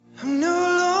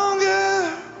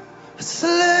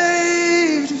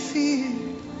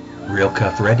Real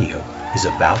Cuff Radio is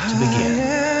about to begin.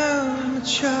 I am a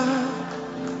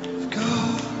child of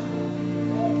God.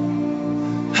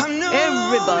 I'm no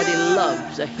Everybody longer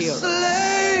loves a hero.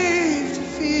 slave to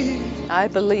fear. I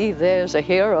believe there's a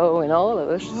hero in all of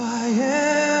us. I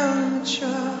am a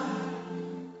child.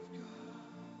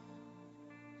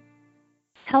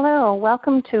 Hello,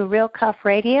 welcome to Real Cuff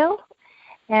Radio.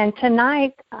 And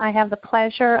tonight I have the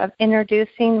pleasure of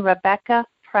introducing Rebecca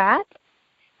Pratt.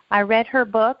 I read her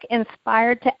book,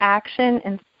 Inspired to Action,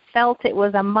 and felt it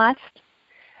was a must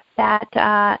that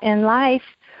in life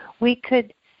we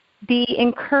could be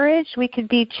encouraged, we could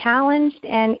be challenged,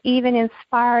 and even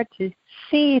inspired to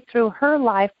see through her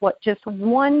life what just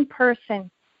one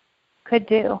person could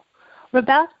do.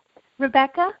 Rebecca?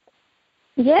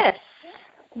 Yes.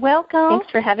 Welcome.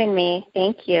 Thanks for having me.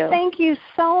 Thank you. Thank you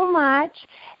so much.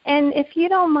 And if you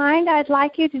don't mind, I'd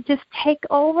like you to just take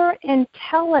over and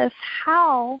tell us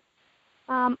how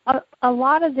a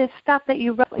lot of this stuff that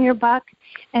you wrote in your book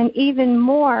and even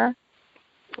more,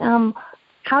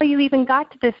 how you even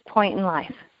got to this point in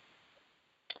life.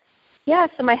 Yeah,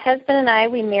 so my husband and I,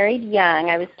 we married young.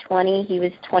 I was 20, he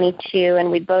was 22, and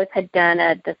we both had done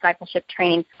a discipleship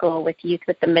training school with Youth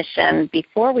with a Mission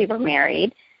before we were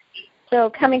married. So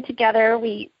coming together,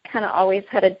 we kind of always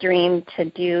had a dream to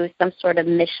do some sort of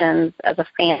missions as a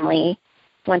family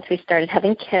once we started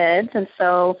having kids. And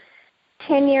so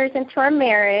 10 years into our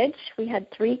marriage, we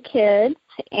had 3 kids,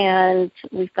 and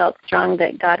we felt strong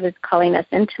that God was calling us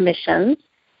into missions.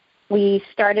 We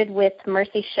started with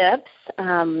Mercy Ships,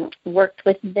 worked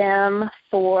with them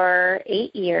for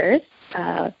 8 years,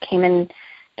 came in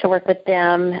to work with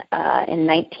them in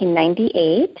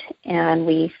 1998, and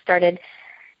we started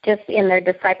just in their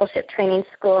discipleship training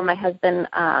school. My husband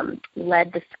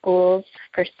led the schools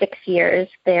for 6 years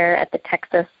there at the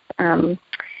Texas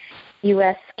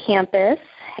U.S. campus.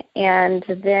 And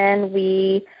then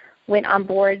we went on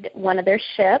board one of their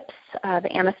ships, the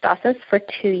Anastasis, for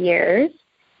 2 years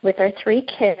with our 3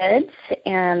 kids.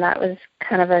 And that was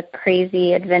kind of a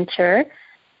crazy adventure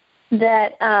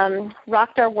that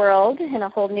rocked our world in a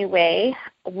whole new way.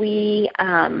 We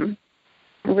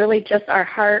really just, our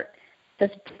heart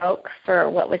just broke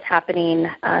for what was happening,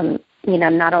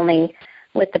 not only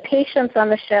with the patients on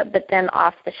the ship, but then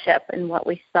off the ship and what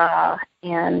we saw.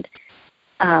 And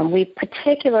we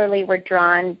particularly were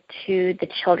drawn to the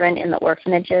children in the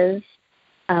orphanages.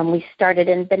 We started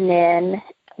in Benin,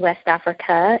 West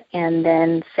Africa, and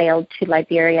then sailed to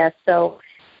Liberia. So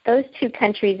those 2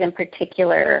 countries in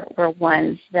particular were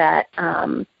ones that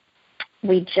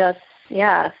we just,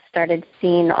 started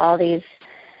seeing all these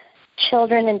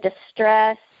children in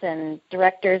distress and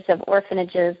directors of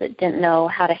orphanages that didn't know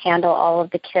how to handle all of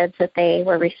the kids that they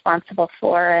were responsible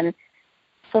for. And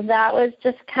so that was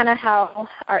just kind of how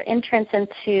our entrance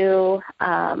into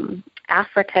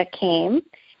Africa came.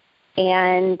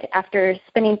 And after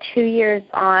spending 2 years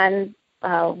on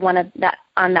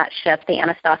that ship, the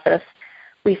Anastasis,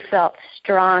 we felt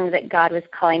strong that God was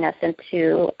calling us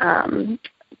into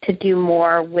to do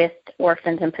more with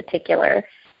orphans in particular.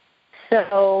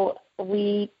 So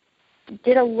we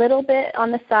did a little bit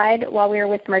on the side while we were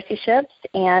with Mercy Ships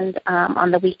and on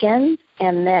the weekends,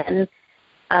 and then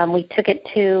we took it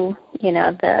to,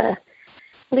 the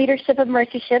leadership of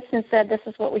Mercy Ships and said, this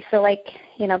is what we feel like,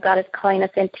 God is calling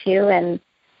us into, and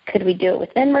could we do it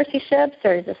within Mercy Ships,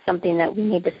 or is this something that we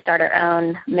need to start our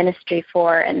own ministry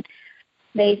for? And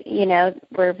they,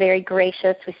 were very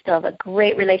gracious. We still have a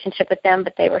great relationship with them,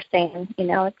 but they were saying,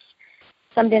 it's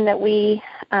something that we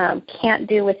can't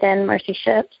do within Mercy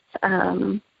Ships.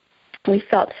 We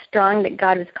felt strong that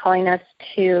God was calling us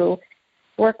to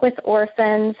work with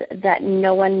orphans that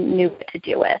no one knew what to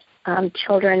do with,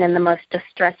 children in the most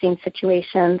distressing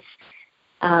situations.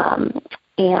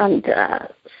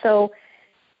 So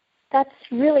that's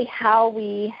really how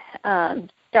we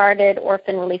started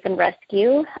Orphan Relief and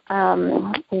Rescue.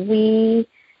 We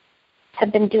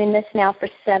have been doing this now for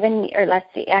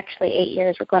 8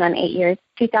 years. We're going on 8 years.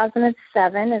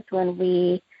 2007 is when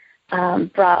we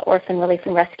brought Orphan Relief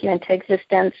and Rescue into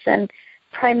existence. And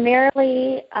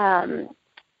primarily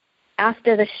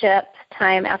after the ship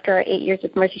time, after our 8 years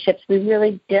with Mercy Ships, we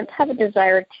really didn't have a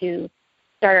desire to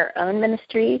start our own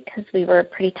ministry because we were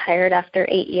pretty tired after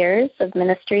 8 years of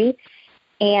ministry.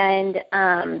 And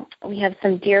we have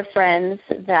some dear friends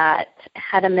that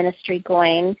had a ministry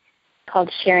going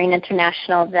called Sharing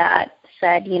International that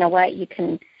said, you know what, you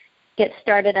can get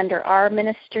started under our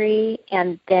ministry,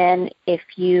 and then if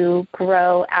you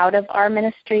grow out of our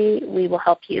ministry, we will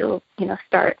help you,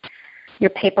 start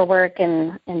your paperwork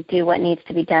and do what needs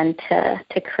to be done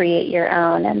to create your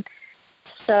own. And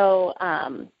so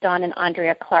Don and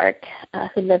Andrea Clark,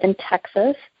 who live in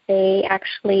Texas, they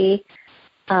actually,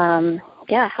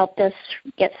 helped us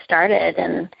get started.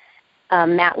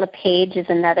 And Matt LePage is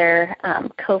another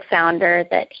co-founder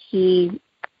that he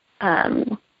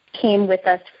came with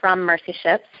us from Mercy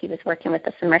Ships. He was working with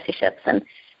us in Mercy Ships. And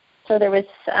so there was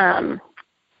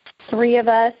 3 of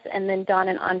us, and then Don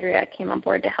and Andrea came on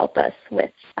board to help us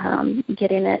with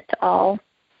getting it all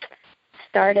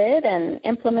started and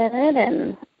implemented.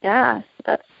 And, so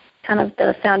that's kind of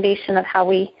the foundation of how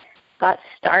we got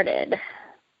started.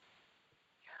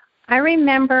 I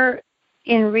remember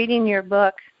in reading your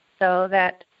book, so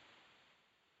that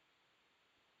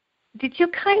did you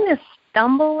kind of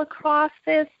stumble across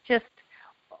this? Just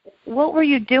what were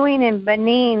you doing in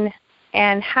Benin,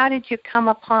 and how did you come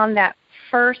upon that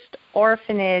first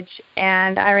orphanage?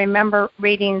 And I remember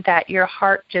reading that your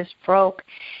heart just broke,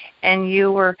 and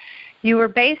you were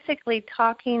basically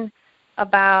talking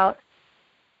about,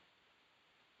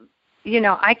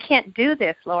 I can't do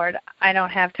this, Lord. I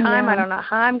don't have time. I don't know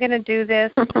how I'm going to do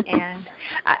this, and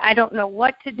I don't know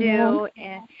what to do.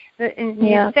 And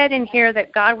you said in here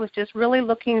that God was just really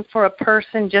looking for a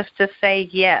person just to say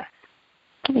yes.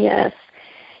 Yes.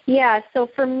 Yeah, so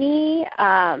for me,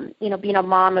 being a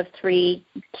mom of 3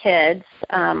 kids,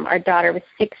 our daughter was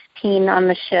 16 on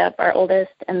the ship, our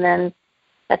oldest, and then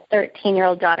a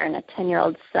 13-year-old daughter and a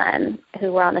 10-year-old son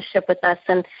who were on the ship with us.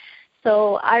 And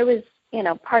so I was,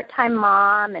 part-time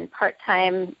mom and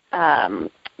part-time,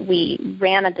 we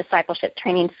ran a discipleship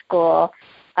training school.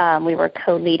 We were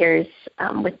co-leaders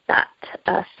with that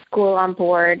school on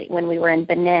board when we were in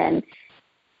Benin.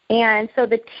 And so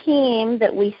the team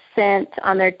that we sent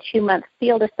on their 2-month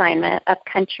field assignment up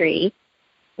country,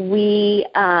 we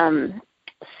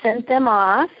sent them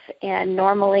off, and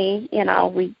normally,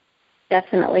 we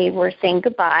definitely were saying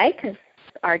goodbye because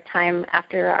our time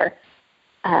after our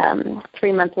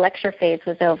 3-month lecture phase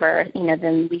was over,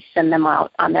 then we send them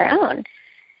out on their own.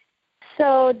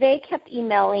 So they kept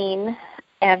emailing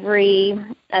every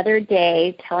other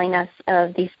day telling us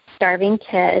of these starving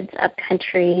kids up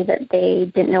country that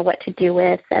they didn't know what to do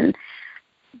with, and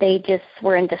they just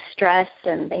were in distress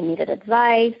and they needed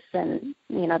advice. And,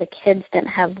 the kids didn't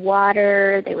have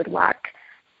water. They would walk,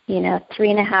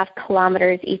 3.5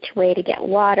 kilometers each way to get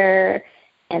water.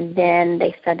 And then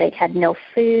they said they had no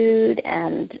food,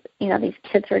 and, these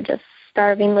kids were just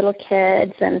starving little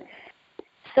kids. And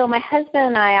so my husband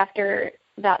and I, after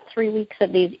about 3 weeks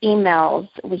of these emails,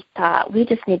 we thought we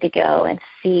just need to go and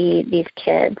see these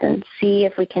kids and see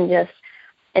if we can just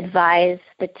advise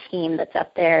the team that's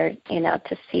up there,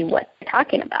 to see what they're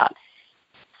talking about.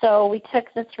 So we took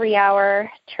the 3-hour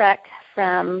trek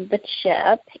from the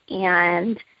ship,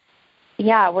 and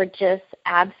we're just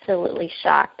absolutely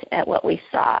shocked at what we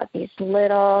saw. These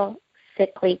little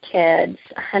sickly kids,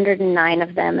 109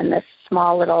 of them in this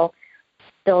small little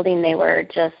building. They were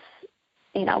just,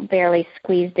 barely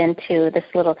squeezed into this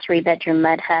little 3-bedroom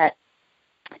mud hut.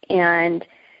 And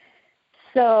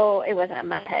so it wasn't a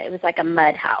mud hut. It was like a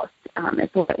mud house is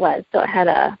what it was. So it had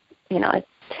a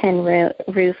tin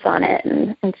roof on it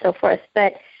and so forth.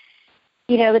 But,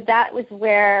 that was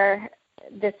where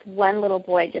this one little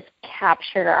boy just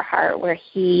captured our heart, where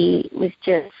he was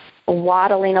just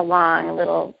waddling along, a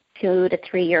little 2 to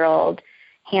 3-year-old,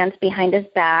 hands behind his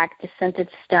back, descended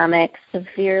stomach,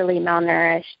 severely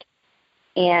malnourished.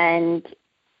 And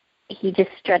he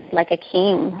just strutted like a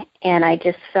king. And I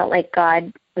just felt like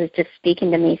God was just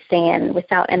speaking to me saying,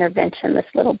 without intervention, this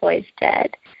little boy's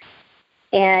dead.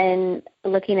 And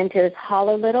looking into his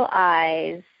hollow little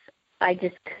eyes, I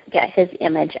just couldn't get his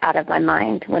image out of my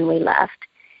mind when we left.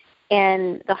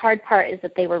 And the hard part is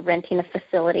that they were renting a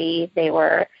facility. They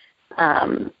were,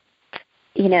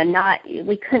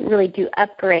 we couldn't really do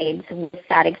upgrades with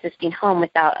that existing home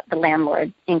without the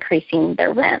landlord increasing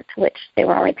their rent, which they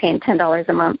were only paying $10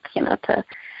 a month,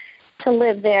 to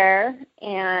live there.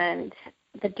 And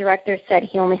the director said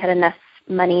he only had enough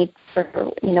money for,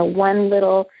 one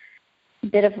little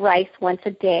bit of rice once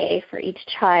a day for each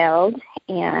child.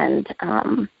 And,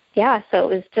 so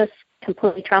it was just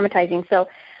completely traumatizing. So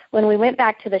when we went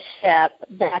back to the ship,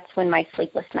 that's when my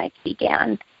sleepless nights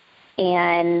began.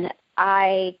 And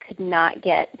I could not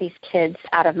get these kids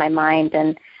out of my mind,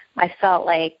 and I felt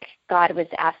like God was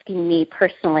asking me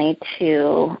personally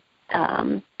to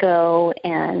go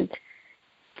and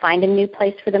find a new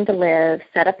place for them to live,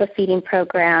 set up a feeding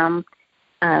program,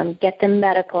 get them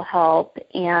medical help,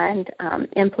 and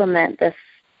implement this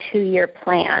 2-year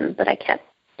plan that I kept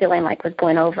feeling like was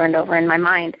going over and over in my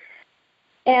mind.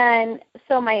 And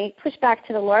so my pushback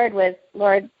to the Lord was,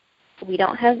 Lord, we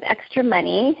don't have extra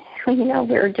money.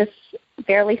 We're just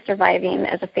barely surviving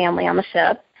as a family on the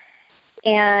ship.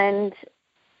 And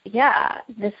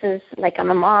this is like,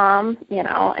 I'm a mom,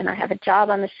 and I have a job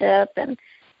on the ship, and,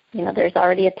 there's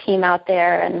already a team out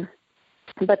there,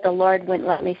 but the Lord wouldn't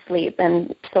let me sleep.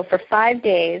 And so for 5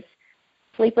 days,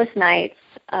 sleepless nights,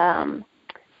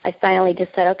 I finally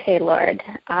just said, okay, Lord,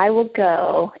 I will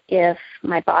go if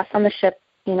my boss on the ship,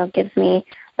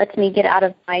 lets me get out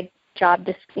of my job,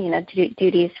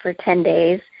 duties for 10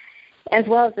 days, as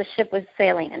well as the ship was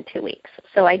sailing in 2 weeks.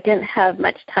 So I didn't have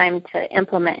much time to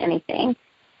implement anything.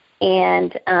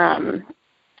 And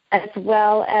as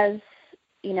well as,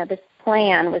 this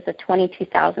plan was a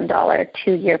 $22,000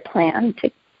 2-year plan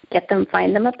to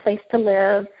find them a place to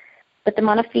live, put them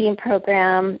on a feeding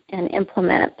program, and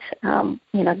implement,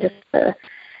 just the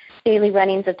daily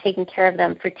runnings of taking care of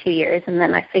them for 2 years. And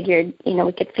then I figured,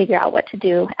 we could figure out what to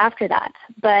do after that.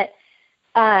 But,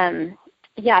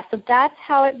 so that's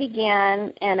how it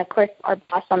began. And, of course, our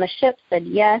boss on the ship said,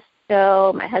 yes,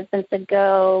 go. My husband said,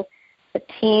 go. The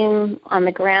team on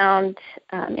the ground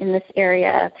in this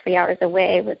area 3 hours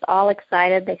away was all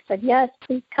excited. They said, yes,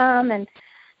 please come and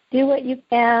do what you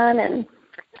can.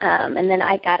 And then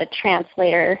I got a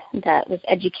translator that was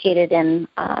educated in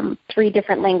 3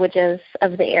 different languages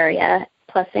of the area,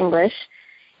 plus English,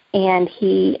 and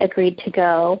he agreed to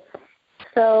go.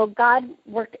 So God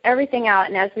worked everything out,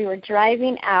 and as we were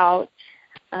driving out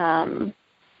from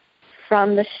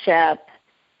the ship,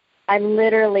 I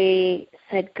literally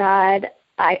said, God,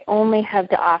 I only have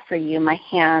to offer you my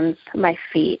hands, my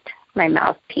feet, my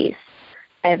mouthpiece.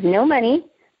 I have no money.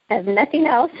 I have nothing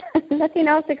else,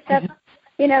 except,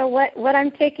 what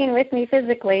I'm taking with me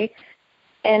physically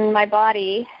and my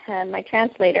body and my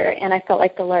translator. And I felt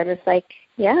like the Lord was like,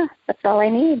 yeah, that's all I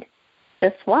need.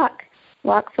 Just walk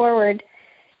forward.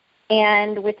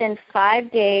 And within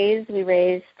 5 days, we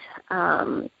raised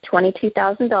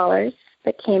 $22,000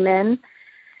 that came in.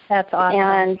 That's awesome.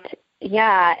 And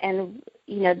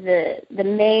the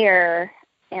mayor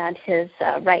and his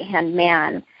right-hand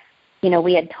man,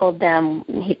 we had told them,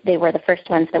 they were the first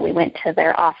ones that we went to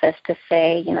their office to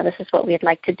say, this is what we'd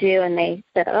like to do. And they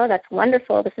said, oh, that's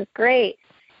wonderful. This is great.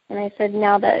 And I said,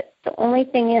 now the only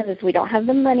thing is we don't have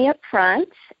the money up front,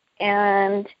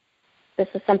 and this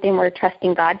is something we're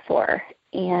trusting God for.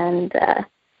 And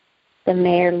the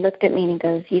mayor looked at me and he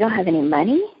goes, you don't have any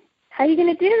money? How are you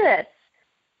going to do this?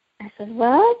 I said,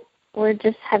 well, we're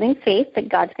just having faith that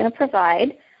God's going to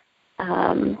provide.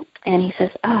 And he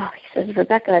says,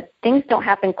 Rebecca, things don't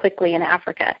happen quickly in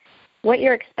Africa. What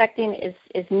you're expecting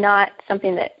is not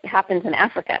something that happens in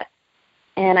Africa.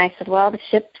 And I said, well, the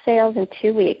ship sails in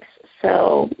 2 weeks,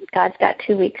 so God's got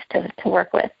 2 weeks to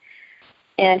work with.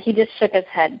 And he just shook his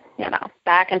head,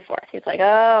 back and forth. He's like,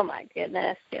 oh, my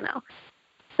goodness,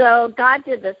 So God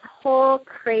did this whole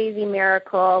crazy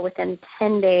miracle. Within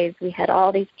 10 days, we had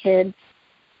all these kids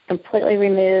completely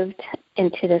removed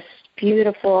into this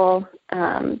beautiful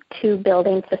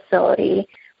 2-building facility,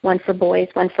 one for boys,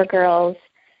 one for girls,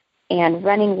 and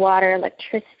running water,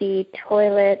 electricity,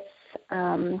 toilets.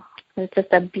 It was just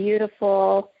a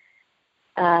beautiful...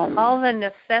 all the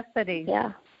necessities.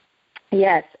 Yeah.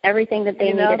 Yes, everything that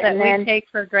they needed. That we take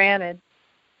for granted.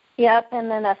 Yep, and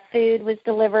then food was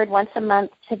delivered once a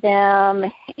month to them,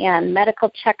 and medical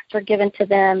checks were given to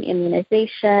them,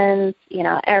 immunizations,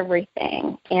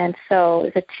 everything. And so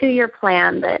it was a 2-year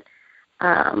plan that,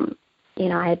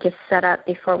 I had just set up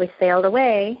before we sailed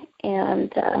away.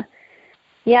 And,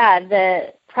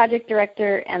 the project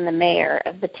director and the mayor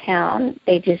of the town,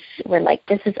 they just were like,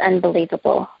 this is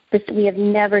unbelievable. We have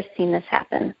never seen this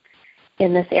happen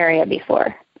in this area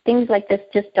before. Things like this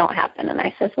just don't happen. And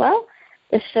I says, well,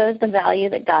 this shows the value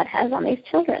that God has on these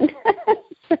children.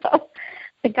 So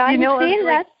the God has seen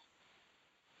that.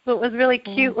 What was really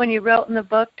cute when you wrote in the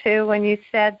book, too, when you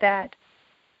said that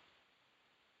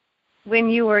when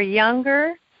you were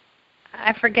younger,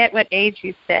 I forget what age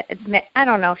you said. I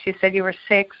don't know if you said you were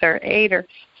 6 or 8 or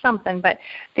something, but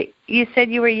you said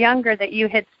you were younger, that you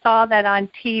had saw that on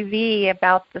TV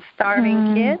about the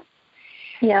starving kids.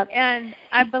 Yep. And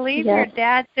I believe your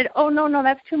dad said, oh, no,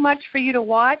 that's too much for you to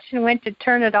watch, and went to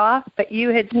turn it off. But you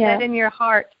had said in your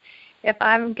heart, if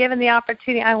I'm given the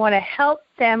opportunity, I want to help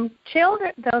those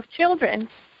children.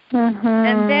 Mm-hmm.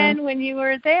 And then when you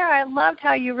were there, I loved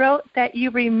how you wrote that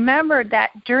you remembered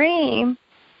that dream.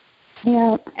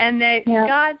 Yep. And that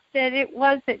God said it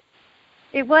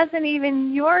wasn't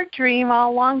even your dream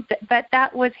all along, but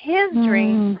that was His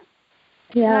dream.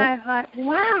 Yeah. And I thought,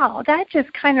 wow, that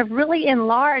just kind of really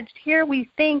enlarged. Here we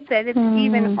think that it's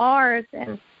even ours,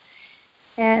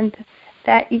 and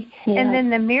that, and then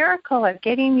the miracle of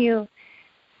getting you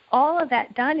all of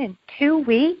that done in 2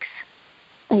 weeks.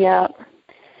 Yeah.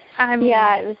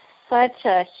 Yeah, it was such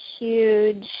a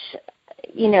huge,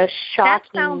 shocking that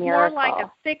sounds miracle. more like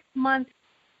a 6 month,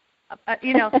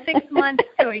 6 months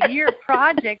to a year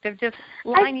project of just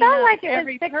lining I felt up like it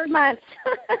every was 6 person. months.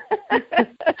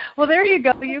 Well, there you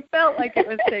go. You felt like it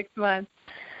was 6 months.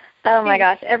 Oh my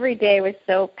gosh, every day was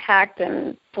so packed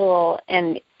and full,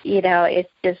 and it's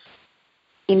just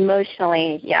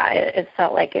emotionally, it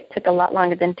felt like it took a lot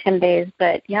longer than 10 days,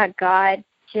 but God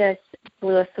just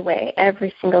blew us away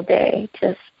every single day.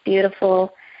 Just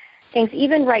beautiful things,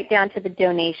 even right down to the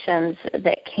donations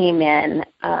that came in.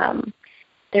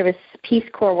 There was Peace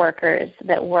Corps workers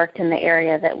that worked in the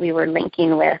area that we were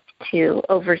linking with to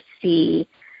oversee,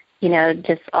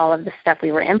 just all of the stuff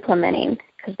we were implementing,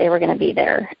 because they were going to be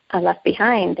there left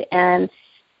behind. And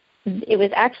it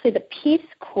was actually the Peace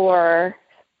Corps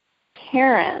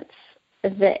parents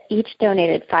that each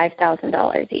donated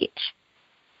 $5,000 each,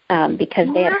 because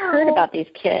they had heard about these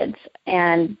kids,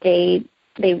 and they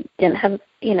didn't have,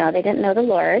 they didn't know the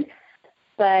Lord,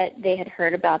 but they had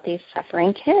heard about these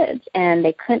suffering kids, and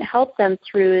they couldn't help them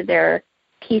through their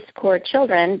Peace Corps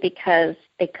children because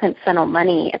they couldn't funnel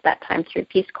money at that time through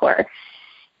Peace Corps.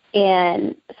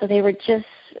 And so they were just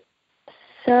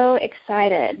so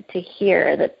excited to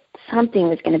hear that something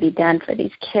was going to be done for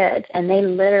these kids. And they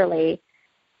literally,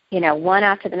 one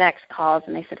after the next calls,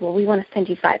 and they said, well, we want to send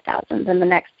you $5,000. Then the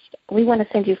next, we want to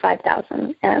send you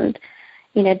 $5,000. And,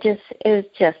 it was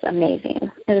just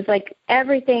amazing. It was like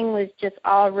everything was just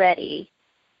already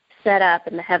set up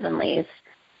in the heavenlies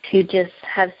to just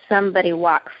have somebody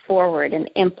walk forward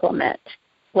and implement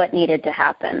what needed to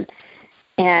happen.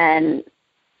 And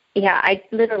I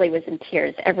literally was in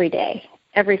tears every day,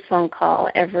 every phone call,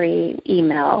 every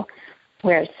email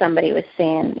where somebody was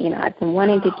saying, I've been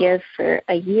wanting to give for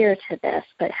a year to this,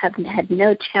 but haven't had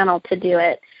no channel to do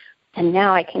it, and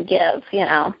now I can give,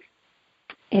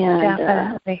 And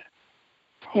Definitely.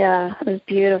 it was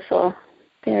beautiful,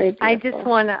 very beautiful. I just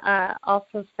want to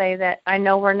also say that I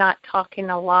know we're not talking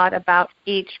a lot about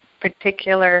each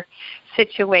particular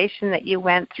situation that you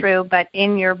went through, but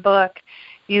in your book,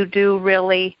 you do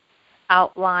really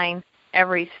outline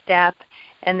every step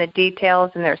and the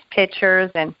details, and there's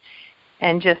pictures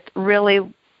and just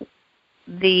really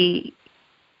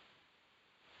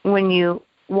when you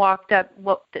walked up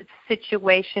what the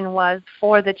situation was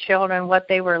for the children, what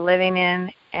they were living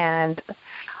in, and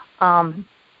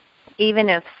even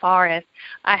as far as,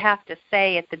 I have to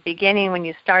say, at the beginning when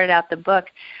you started out the book,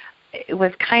 it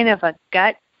was kind of a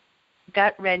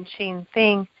gut-wrenching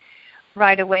thing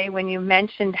right away when you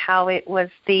mentioned how it was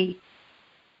the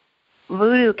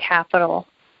voodoo capital.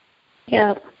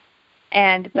 Yeah.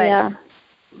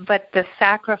 But the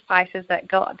sacrifices that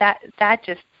go, that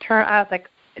just turned, I was like,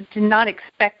 did not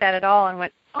expect that at all, and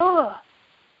went,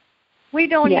 we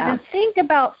don't even think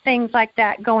about things like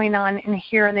that going on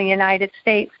here in the United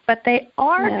States, but they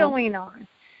are going on.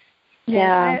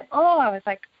 Yeah. I was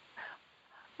like,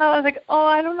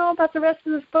 I don't know about the rest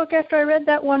of this book after I read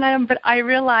that one item, but I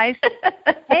realized,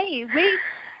 hey,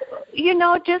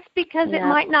 just because it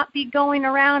might not be going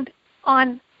around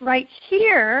on right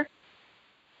here,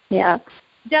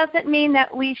 doesn't mean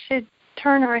that we should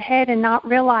turn our head and not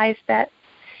realize that.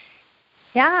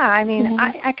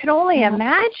 I could only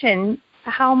imagine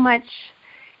how much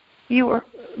you were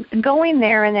going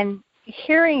there and then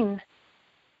hearing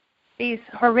these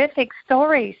horrific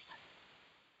stories.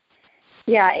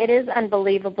 Yeah, it is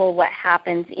unbelievable what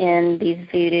happens in these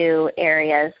voodoo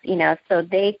areas. So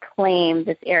they claim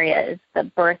this area is the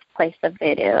birthplace of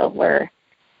voodoo, where,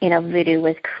 voodoo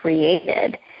was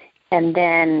created. And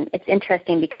then it's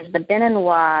interesting because the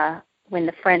Beninois, when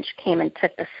the French came and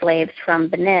took the slaves from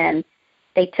Benin,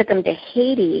 they took them to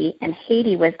Haiti, and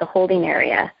Haiti was the holding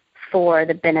area for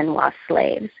the Beninois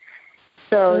slaves.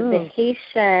 So the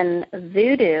Haitian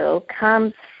voodoo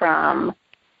comes from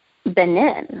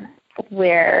Benin,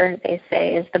 where they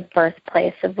say is the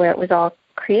birthplace of where it was all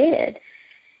created.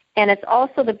 And it's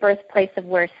also the birthplace of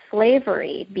where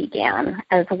slavery began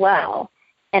as well.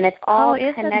 And it's all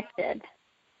connected.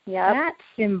 Yep. That's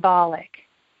symbolic.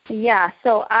 Yeah,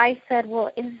 so I said, well,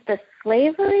 is the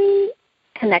slavery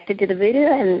connected to the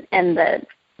voodoo? And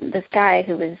this guy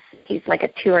he's like a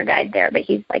tour guide there, but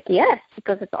he's like, yes,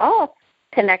 because it's all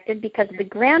connected, because the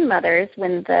grandmothers,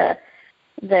 when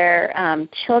their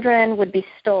children would be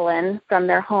stolen from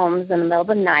their homes in the middle of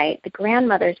the night, the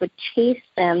grandmothers would chase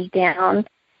them down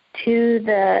to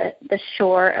the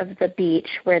shore of the beach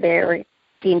where they were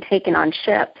being taken on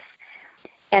ships.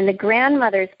 And the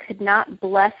grandmothers could not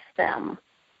bless them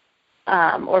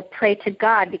or pray to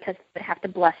God, because they would have to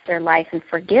bless their life and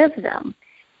forgive them.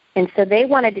 And so they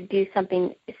wanted to do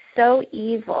something so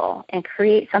evil and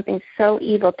create something so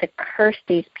evil to curse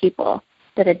these people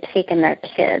that had taken their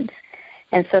kids.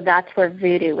 And so that's where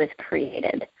voodoo was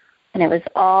created. And it was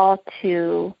all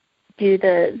to do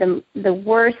the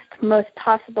worst, most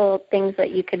possible things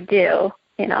that you could do,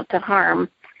 to harm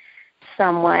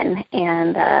someone.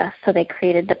 And so they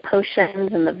created the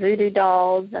potions and the voodoo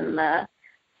dolls and the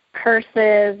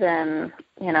curses and,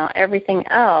 everything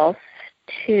else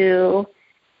to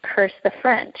curse the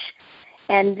French.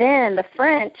 And then the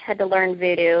French had to learn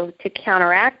voodoo to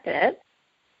counteract it.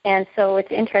 And so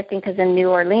it's interesting because in New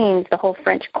Orleans, the whole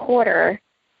French Quarter,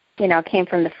 came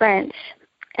from the French,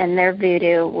 and their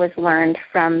voodoo was learned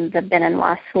from the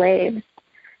Beninois slaves.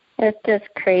 It's just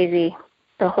crazy,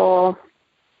 the whole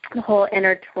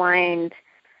intertwined,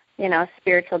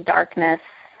 spiritual darkness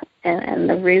and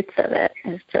the roots of it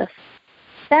is just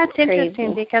That's crazy.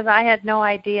 interesting because I had no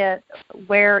idea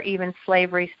where even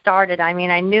slavery started. I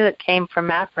mean, I knew it came from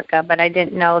Africa, but I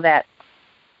didn't know that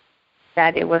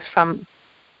it was from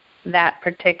that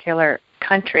particular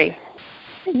country.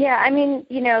 Yeah, I mean,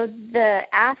 the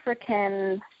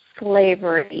African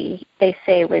slavery, they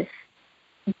say, was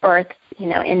birthed,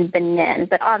 in Benin,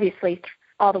 but obviously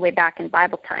all the way back in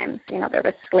Bible times, there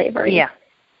was slavery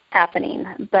happening.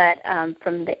 But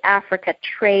from the Africa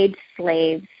trade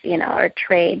slaves, or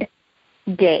trade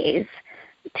days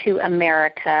to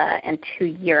America and to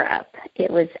Europe,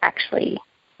 it was actually,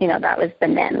 that was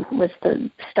Benin, was the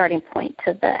starting point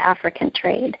to the African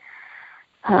trade,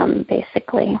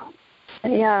 basically.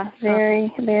 Yeah,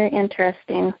 very, very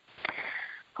interesting,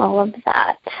 all of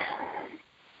that.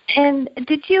 And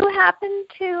did you happen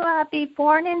to be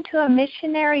born into a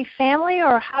missionary family,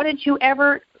 or how did you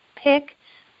ever pick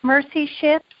Mercy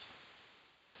Ships?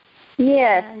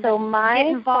 Yes, so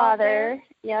my father,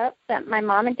 my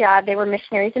mom and dad, they were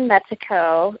missionaries in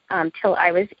Mexico till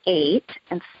I was 8,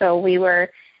 and so we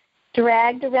were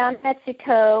dragged around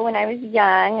Mexico when I was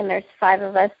young, and there's 5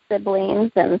 of us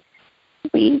siblings, and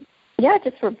we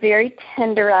just were very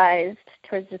tenderized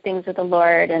towards the things of the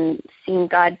Lord and seeing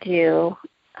God do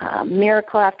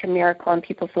miracle after miracle in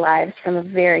people's lives from a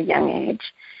very young age.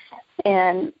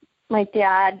 And my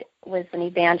dad was an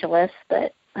evangelist,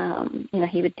 but,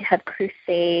 he would have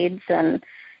crusades and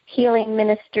healing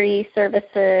ministry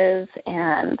services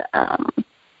and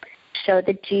show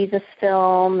the Jesus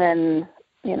film and,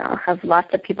 have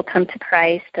lots of people come to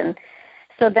Christ. And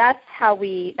so that's our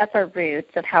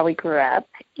roots of how we grew up.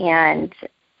 And,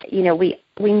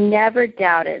 we never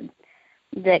doubted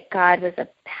that God was a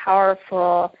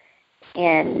powerful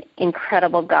and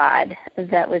incredible God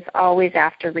that was always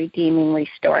after redeeming,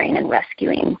 restoring, and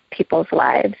rescuing people's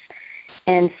lives.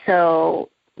 And so,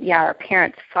 our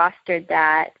parents fostered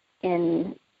that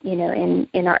in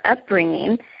our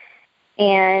upbringing.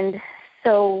 And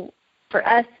so for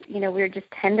us, we were just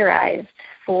tenderized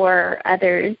for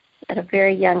others at a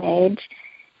very young age.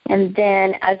 And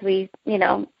then as we,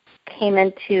 came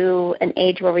into an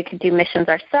age where we could do missions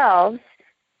ourselves,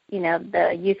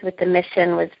 the Youth with the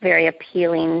Mission was very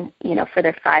appealing, for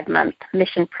their 5-month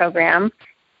mission program,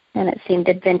 and it seemed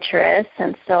adventurous.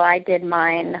 And so I did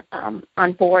mine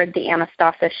on board the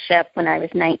Anastasis ship when I was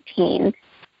 19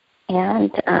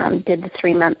 and did the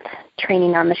 3-month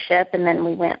training on the ship, and then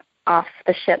we went off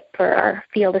the ship for our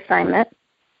field assignment.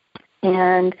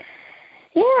 And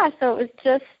so it was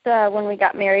just when we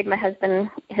got married, my husband,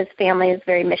 his family is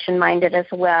very mission-minded as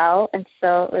well, and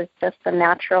so it was just a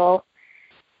natural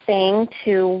thing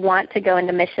to want to go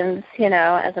into missions,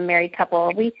 as a married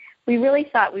couple. We really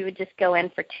thought we would just go in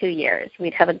for 2 years.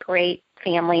 We'd have a great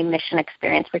family mission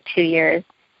experience for 2 years,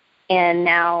 and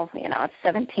now, it's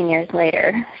 17 years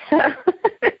later. So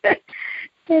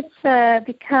it's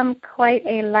become quite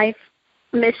a life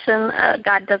mission.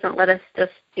 God doesn't let us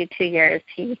just do 2 years.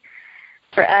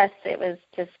 For us, it was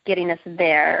just getting us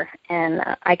there, and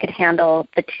I could handle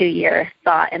the 2-year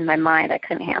thought in my mind. I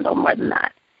couldn't handle more than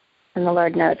that, and the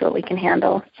Lord knows what we can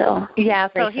handle. So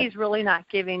so He's really not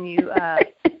giving you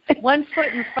one foot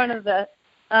in front of the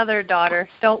other, daughter.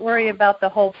 Don't worry about the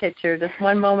whole picture, just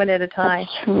one moment at a time.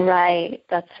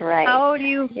 That's right. How do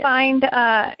you find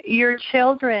your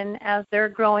children as they're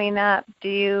growing up? Do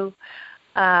you,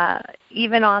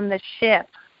 even on the ship?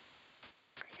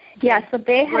 Yeah, so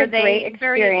they had Were a great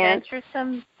experience. Very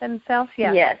adventuresome themselves?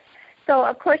 Yeah. Yes. So,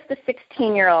 of course, the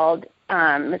 16-year-old,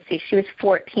 she was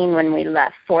 14 when we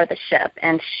left for the ship,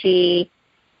 and she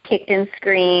kicked and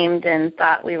screamed and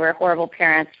thought we were horrible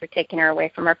parents for taking her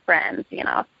away from her friends,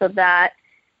 So that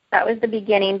was the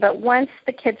beginning. But once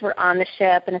the kids were on the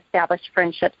ship and established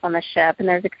friendships on the ship, and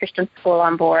there was a Christian school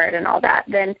on board and all that,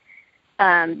 then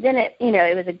then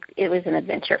it was an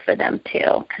adventure for them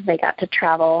too, because they got to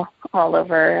travel all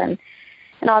over and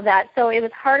all that. So it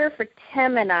was harder for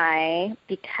Tim and I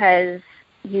because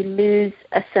you lose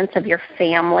a sense of your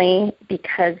family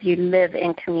because you live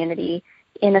in community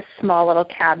in a small little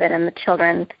cabin, and the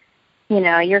children,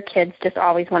 your kids just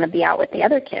always want to be out with the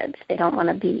other kids. They don't want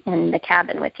to be in the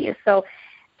cabin with you. So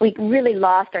we really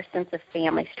lost our sense of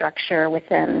family structure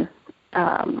within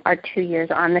our 2 years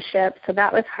on the ship. So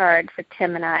that was hard for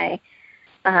Tim and I.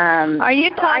 Are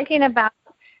you talking about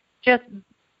just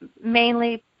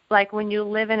mainly like when you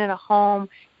live in a home,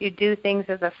 you do things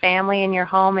as a family in your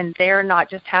home, and they're not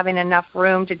just having enough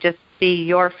room to just be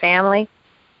your family?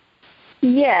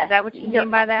 Yes. Is that what you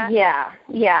mean by that?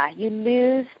 Yeah. You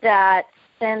lose that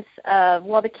sense of,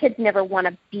 the kids never want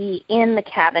to be in the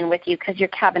cabin with you because your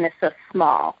cabin is so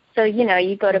small. So,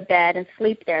 you go to bed and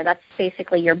sleep there. That's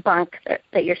basically your bunk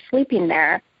that you're sleeping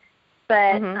there.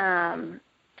 But,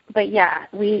 but yeah,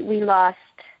 we lost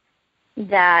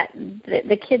that.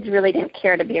 The kids really didn't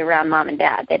care to be around Mom and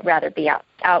Dad. They'd rather be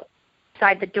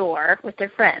outside the door with their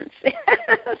friends.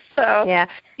 So yeah,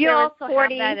 you also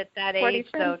 40, have that at that age,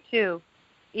 though, too.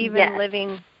 Even yes.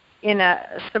 living in a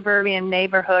suburban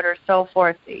neighborhood or so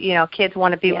forth, kids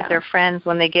want to be with their friends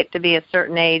when they get to be a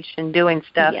certain age and doing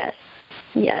stuff.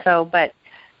 Yes. So, but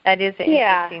that is an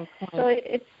interesting point. So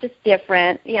it's just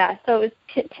different. Yeah. So it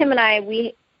was Tim and I.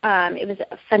 It was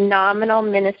a phenomenal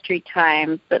ministry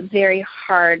time, but very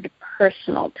hard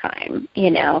personal time.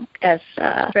 As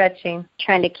stretching,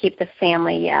 trying to keep the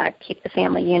family unit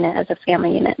as a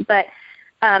family unit. But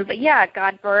yeah,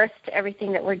 God birthed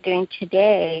everything that we're doing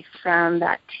today from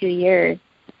that 2 years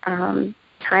time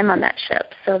on that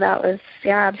ship. So that was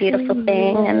a beautiful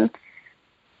thing, and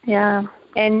yeah.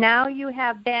 And now you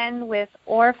have been with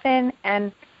Orphan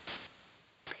and.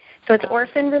 So it's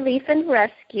Orphan Relief and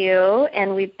Rescue,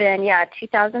 and we've been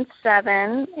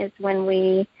 2007 is when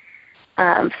we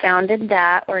founded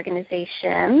that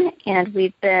organization, and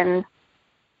we've been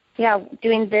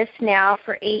doing this now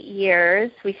for 8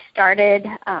 years. We started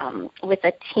with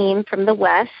a team from the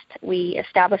West. We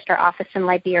established our office in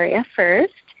Liberia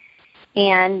first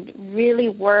and really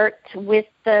worked with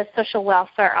the social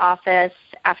welfare office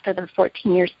after the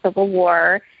 14-year Civil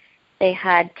War. They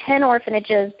had 10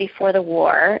 orphanages before the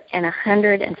war, and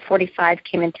 145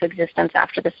 came into existence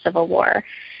after the Civil War.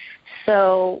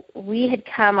 So we had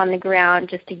come on the ground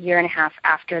just a year and a half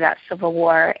after that Civil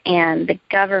War, and the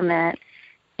government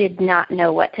did not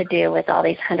know what to do with all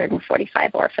these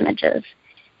 145 orphanages.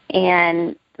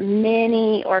 And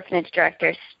many orphanage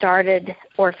directors started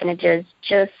orphanages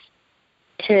just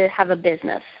to have a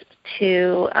business,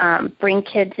 to bring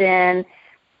kids in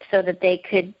so that they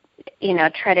could,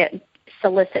 try to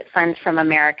solicit funds from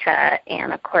America.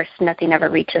 And, of course, nothing ever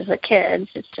reaches the kids.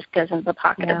 It just goes into the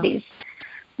pocket of these,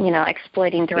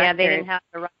 exploiting directors. Yeah, they didn't have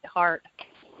the right heart.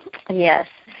 Yes.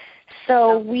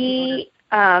 So we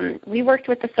worked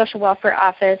with the Social Welfare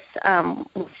Office,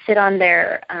 sit on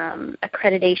their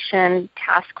accreditation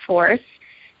task force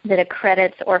that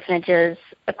accredits orphanages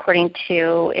according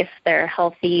to if they're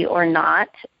healthy or not.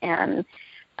 And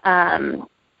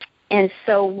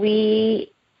so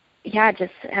we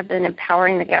just have been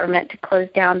empowering the government to close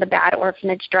down the bad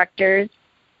orphanage directors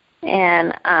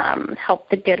and help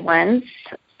the good ones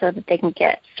so that they can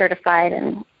get certified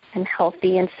and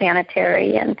healthy and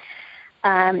sanitary. And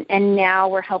now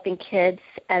we're helping kids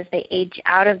as they age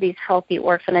out of these healthy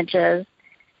orphanages.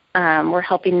 We're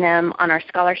helping them on our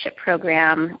scholarship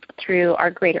program through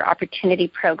our Greater Opportunity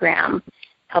program,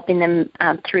 helping them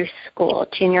through school,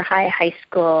 junior high, high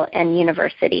school, and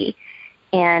university.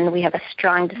 And we have a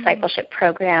strong discipleship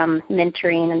program,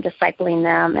 mentoring and discipling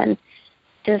them, and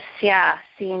just,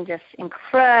 seeing just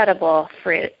incredible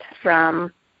fruit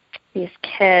from these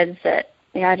kids that,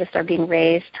 just are being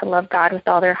raised to love God with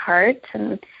all their heart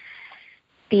and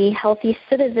be healthy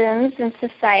citizens in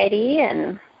society.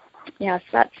 And, so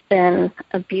that's been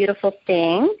a beautiful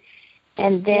thing.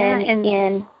 And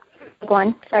then go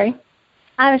on, sorry.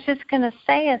 I was just going to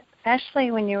say,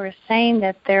 especially when you were saying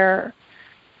that their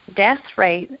death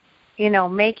rate,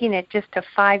 making it just to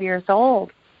 5 years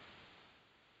old.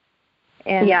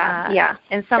 And,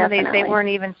 and some definitely. of these, they weren't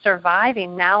even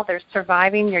surviving. Now they're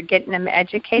surviving. You're getting them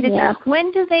educated. Yeah.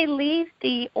 When do they leave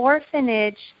the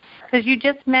orphanage? Because you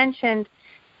just mentioned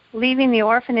leaving the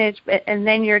orphanage, and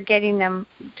then you're getting them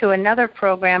to another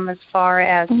program as far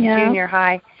as junior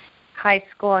high, high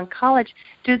school, and college.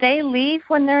 Do they leave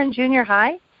when they're in junior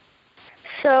high?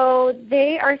 So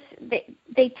they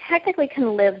technically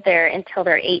can live there until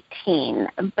they're 18,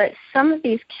 but some of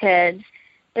these kids,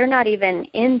 they're not even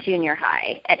in junior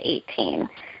high at 18.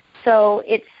 So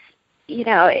it's,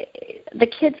 the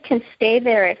kids can stay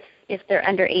there if they're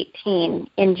under 18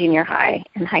 in junior high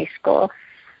and high school.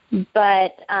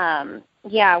 But,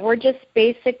 we're just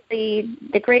basically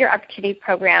the Greater Opportunity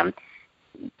Program.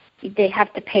 They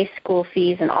have to pay school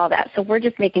fees and all that. So we're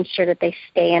just making sure that they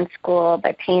stay in school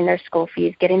by paying their school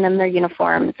fees, getting them their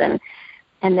uniforms, and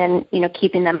then,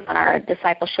 keeping them on our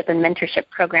discipleship and mentorship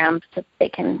programs so that they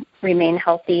can remain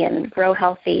healthy and grow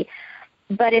healthy.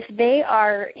 But if they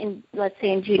are let's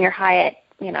say in junior high at,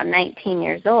 19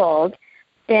 years old,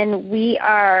 then we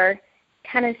are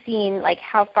kind of seeing like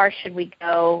how far should we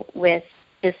go with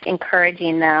just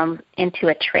encouraging them into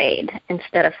a trade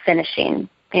instead of finishing,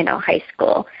 high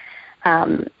school.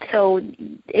 So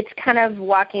it's kind of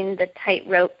walking the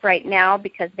tightrope right now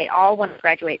because they all want to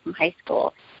graduate from high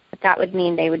school. But that would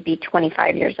mean they would be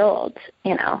 25 years old,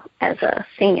 as a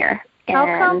senior. And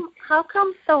How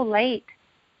come so late?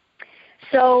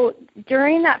 So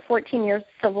during that 14-year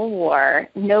Civil War,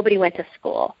 nobody went to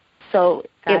school. So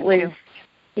it was,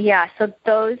 so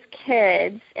those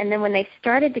kids, and then when they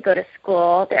started to go to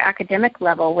school, their academic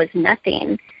level was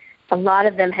nothing. A lot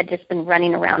of them had just been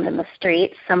running around in the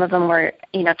streets. Some of them were,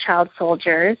 child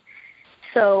soldiers.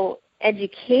 So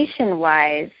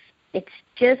education-wise, it's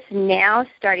just now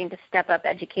starting to step up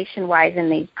education-wise in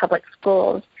these public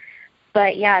schools.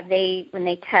 But, when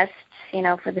they test,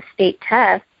 for the state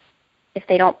test, if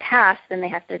they don't pass, then they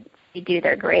have to redo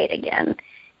their grade again.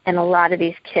 And a lot of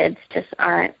these kids just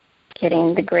aren't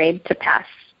getting the grade to pass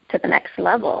to the next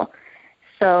level.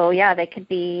 So, they could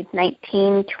be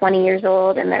 19, 20 years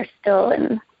old, and they're still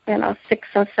in,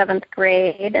 6th and 7th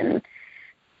grade. And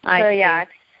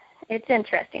it's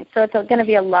interesting. So it's going to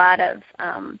be a lot of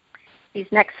these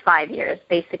next 5 years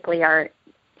basically are,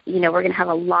 we're going to have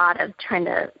a lot of trying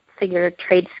to figure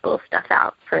trade school stuff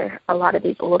out for a lot of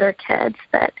these older kids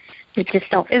that just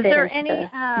don't fit into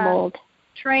the mold.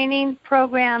 Training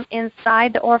program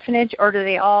inside the orphanage, or do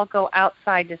they all go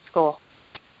outside to school?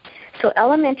 So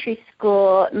elementary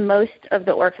school, most of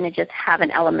the orphanages have an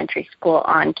elementary school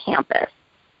on campus.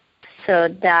 So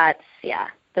that's,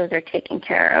 those are taken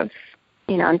care of,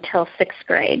 until 6th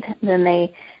grade. Then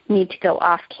they need to go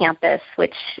off campus,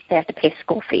 which they have to pay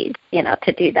school fees,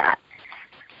 to do that.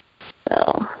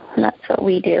 So that's what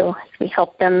we do. We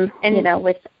help them,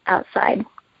 with outside.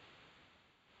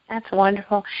 That's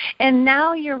wonderful. And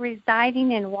now you're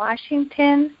residing in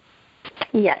Washington?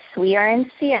 Yes, we are in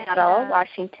Seattle,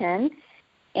 Washington.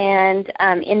 And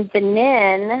in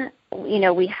Benin,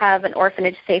 we have an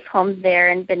orphanage safe home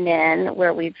there in Benin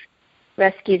where we've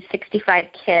rescued 65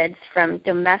 kids from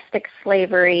domestic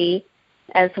slavery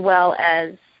as well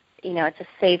as, it's a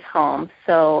safe home.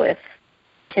 So if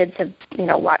kids have,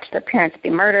 watched their parents be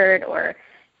murdered or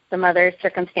some other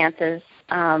circumstances,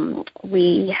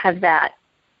 we have that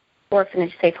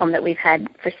orphanage safe home that we've had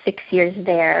for 6 years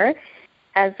there,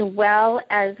 as well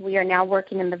as we are now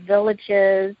working in the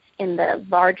villages in the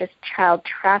largest child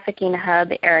trafficking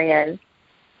hub areas,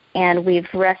 and we've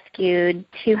rescued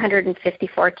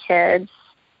 254 kids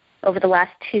over the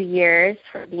last 2 years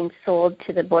for being sold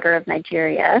to the border of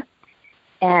Nigeria,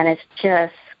 and it's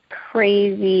just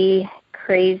crazy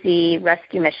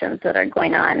rescue missions that are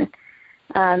going on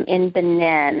in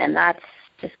Benin, and that's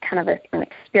just kind of an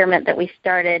experiment that we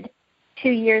started 2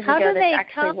 years ago that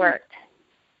actually worked.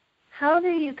 How do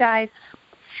you guys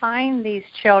find these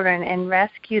children and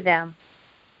rescue them?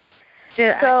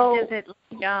 So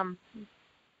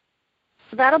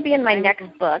that'll be in my next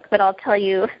book, but I'll tell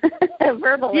you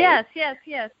verbally. Yes.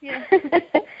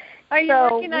 Are you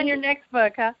working on your next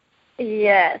book, huh?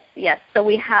 Yes. So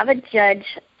we have a judge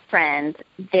friend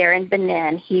there in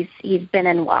Benin. He's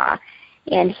Beninwa,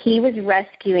 and he was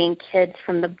rescuing kids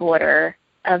from the border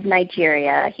of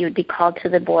Nigeria. He would be called to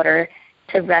the border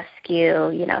to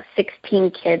rescue,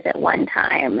 16 kids at one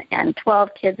time and 12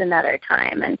 kids another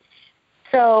time. And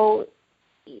so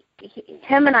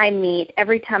him and I meet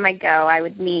every time I go. I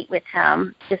would meet with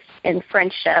him just in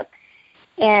friendship,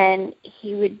 and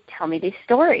he would tell me these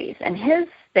stories. And his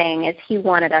thing is he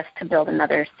wanted us to build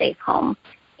another safe home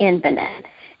in Benin.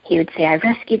 He would say, I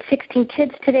rescued 16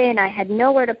 kids today, and I had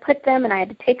nowhere to put them, and I had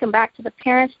to take them back to the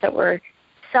parents that were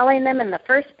selling them in the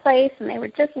first place, and they were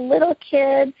just little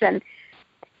kids.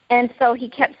 And so he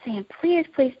kept saying, please,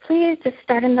 just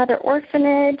start another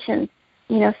orphanage and,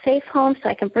 safe home so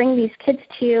I can bring these kids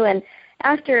to you. And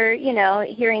after,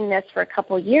 hearing this for a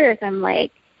couple of years, I'm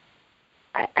like,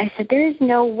 I said, there is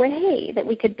no way that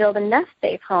we could build enough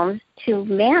safe homes to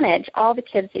manage all the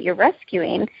kids that you're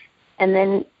rescuing. And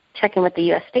then checking with the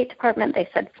U.S. State Department, they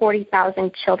said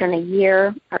 40,000 children a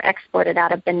year are exported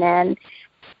out of Benin.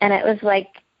 And it was like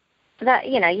that,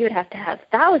 you would have to have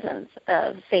thousands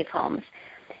of safe homes.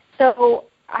 So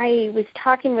I was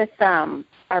talking with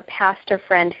our pastor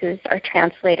friend who's our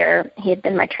translator. He had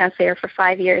been my translator for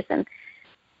 5 years, and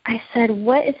I said,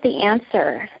 what is the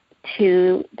answer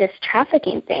to this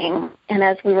trafficking thing? And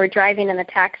as we were driving in the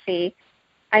taxi,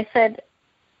 I said,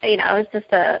 it was just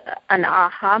an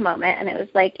aha moment, and it was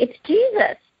like, it's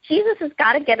Jesus. Jesus has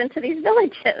got to get into these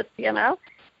villages, That's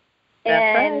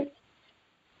and right.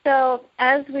 so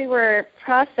as we were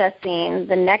processing,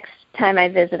 the next time I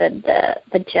visited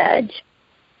the judge,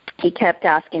 he kept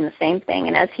asking the same thing.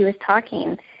 And as he was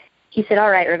talking, he said,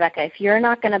 all right, Rebecca, if you're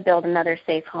not going to build another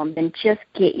safe home, then just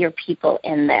get your people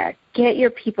in there. Get your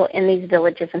people in these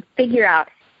villages and figure out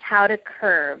how to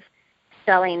curb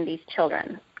selling these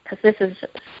children, because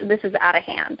this is out of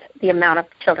hand, the amount of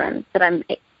children that I'm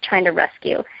trying to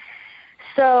rescue.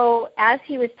 So as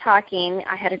he was talking,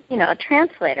 I had a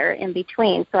translator in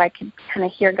between, so I could kind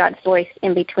of hear God's voice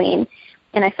in between.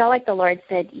 And I felt like the Lord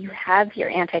said, you have your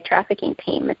anti-trafficking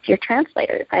team. It's your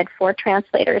translators. I had 4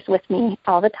 translators with me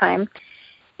all the time,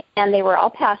 and they were all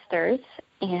pastors.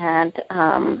 And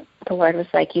the Lord was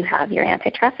like, you have your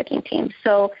anti-trafficking team.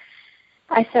 So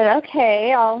I said,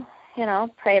 okay, I'll,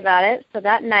 pray about it. So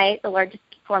that night, the Lord just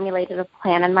formulated a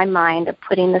plan in my mind of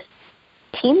putting this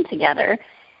team together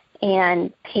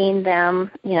and paying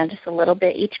them, just a little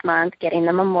bit each month, getting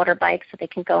them a motorbike so they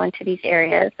can go into these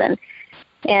areas.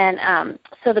 And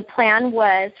so the plan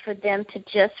was for them to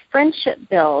just friendship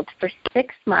build for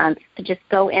 6 months, to just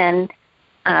go in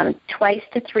 2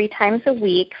 to 3 times a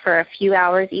week for a few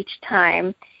hours each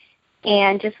time,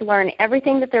 and just learn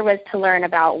everything that there was to learn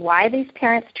about why these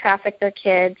parents traffic their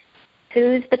kids,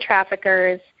 who's the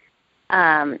traffickers,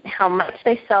 how much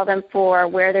they sell them for,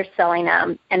 where they're selling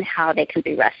them, and how they can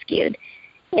be rescued.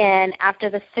 And after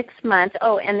the 6 months,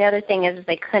 and the other thing is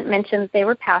they couldn't mention that they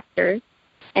were pastors,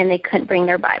 and they couldn't bring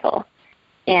their Bible.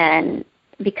 And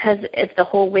because it's the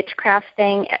whole witchcraft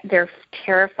thing, they're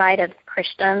terrified of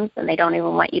Christians, and they don't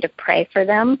even want you to pray for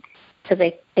them because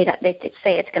they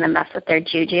say it's going to mess with their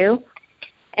juju.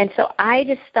 And so I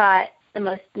just thought the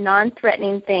most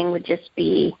non-threatening thing would just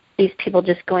be these people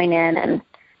just going in and,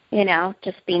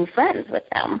 just being friends with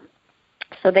them.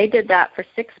 So they did that for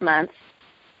 6 months,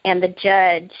 and the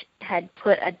judge had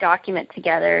put a document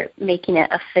together making it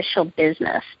official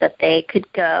business that they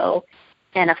could go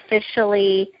and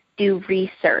officially do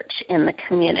research in the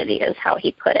community, is how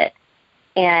he put it.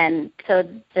 And so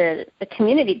the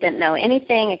community didn't know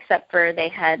anything except for they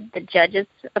had the judge's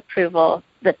approval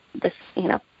that this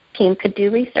team could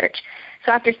do research.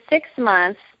 So after 6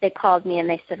 months, they called me and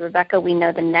they said, Rebecca, we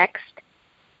know the next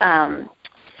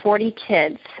 40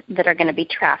 kids that are going to be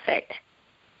trafficked.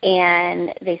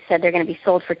 And they said they're going to be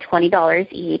sold for $20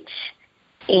 each.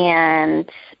 And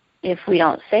if we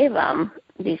don't save them,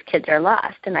 these kids are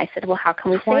lost. And I said, well, how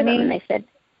can we save them? And they said,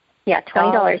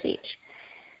 $20 each.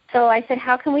 So I said,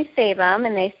 how can we save them?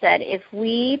 And they said, if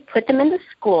we put them into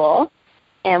school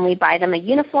and we buy them a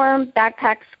uniform,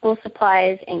 backpack, school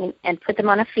supplies, and put them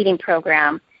on a feeding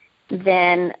program,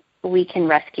 then we can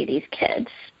rescue these kids.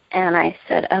 And I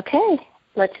said, okay,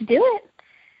 let's do it.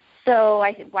 So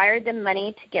I wired them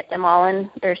money to get them all in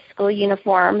their school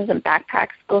uniforms and backpacks,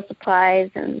 school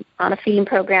supplies, and on a feeding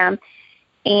program.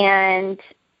 And,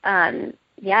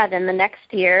 then the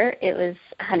next year it was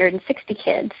 160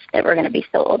 kids that were going to be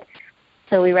sold.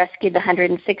 So we rescued the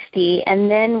 160, and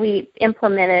then we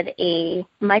implemented a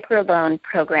microloan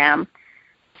program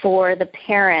for the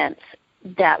parents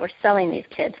that were selling these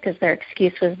kids, because their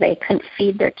excuse was they couldn't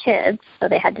feed their kids, so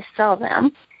they had to sell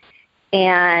them.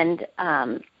 And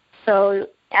so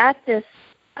at this,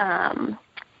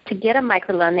 to get a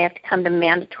microloan, they have to come to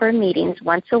mandatory meetings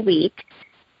once a week.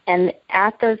 And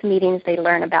at those meetings, they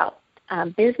learn about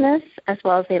business as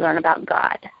well as they learn about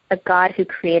God, a God who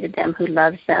created them, who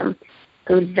loves them,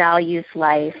 who values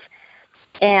life.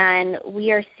 And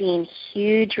we are seeing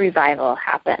huge revival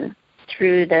happen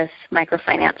through this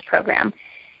microfinance program.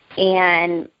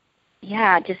 And,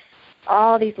 just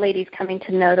all these ladies coming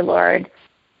to know the Lord,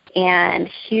 and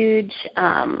huge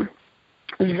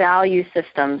value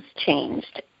systems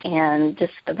changed, and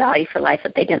just the value for life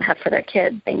that they didn't have for their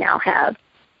kids, they now have.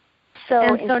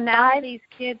 So now these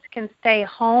kids can stay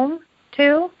home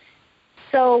too?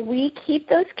 So we keep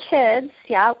those kids,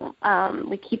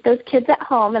 we keep those kids at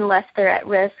home unless they're at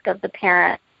risk of the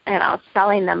parent,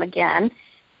 selling them again.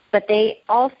 But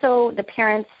the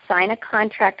parents sign a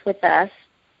contract with us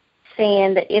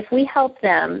saying that if we help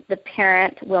them, the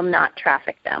parent will not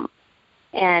traffic them.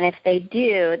 And if they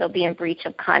do, they'll be in breach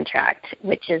of contract,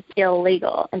 which is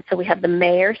illegal. And so we have the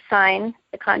mayor sign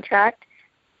the contract,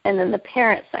 and then the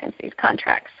parent signs these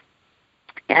contracts.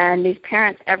 And these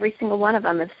parents, every single one of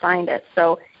them has signed it.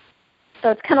 So So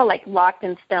it's kind of like locked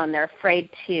in stone. They're afraid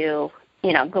to,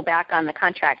 go back on the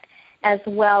contract, as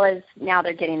well as now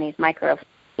they're getting these micro,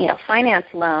 finance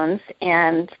loans,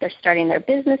 and they're starting their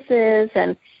businesses.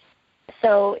 And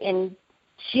so in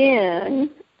June,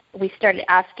 we started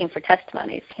asking for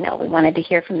testimonies. We wanted to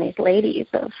hear from these ladies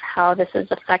of how this has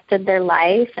affected their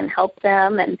life and helped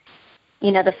them. And,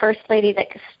 the first lady that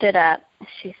stood up,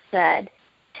 she said,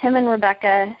 Tim and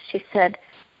Rebecca, she said,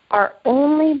 our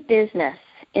only business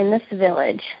in this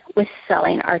village was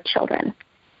selling our children.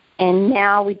 And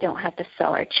now we don't have to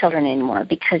sell our children anymore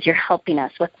because you're helping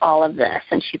us with all of this.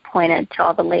 And she pointed to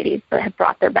all the ladies that had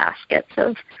brought their baskets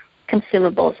of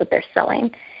consumables that they're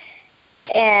selling.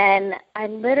 And I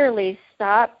literally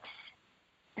stopped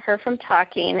her from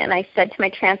talking, and I said to my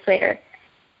translator,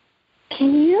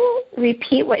 can you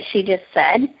repeat what she just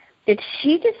said? Did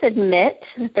she just admit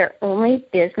that their only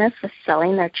business was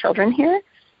selling their children here?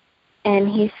 And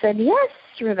he said, yes,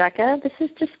 Rebecca, this is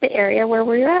just the area where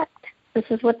we're at. This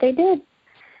is what they did.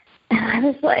 And I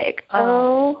was like,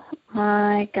 oh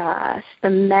my gosh, the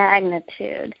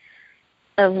magnitude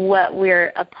of what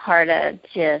we're a part of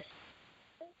just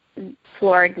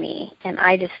floored me. And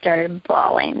I just started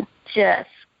bawling, just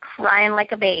crying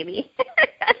like a baby.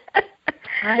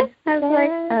 I was like,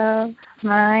 oh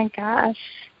my gosh,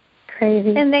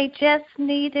 crazy. And they just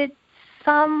needed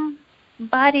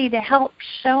somebody to help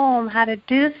show them how to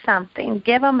do something,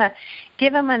 give them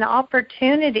an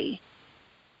opportunity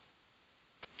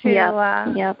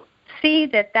to see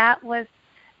that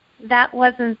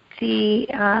wasn't the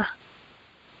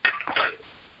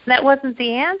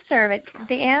answer.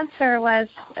 The answer was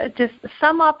just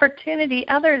some opportunity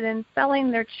other than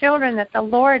selling their children that the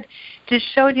Lord just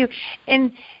showed you.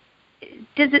 And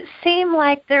does it seem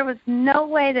like there was no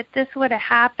way that this would have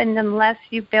happened unless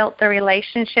you built the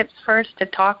relationships first to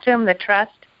talk to them, the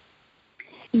trust?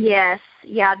 Yes.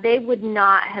 Yeah, they would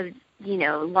not have,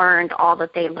 learned all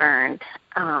that they learned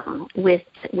with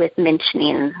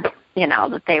mentioning,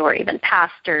 that they were even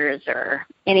pastors or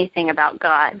anything about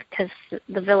God, because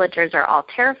the villagers are all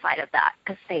terrified of that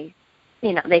because they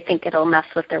think it'll mess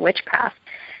with their witchcraft,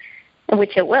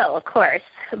 which it will, of course.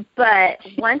 But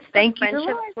once the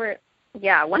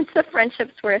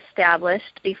friendships were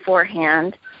established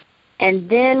beforehand, and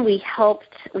then we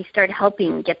started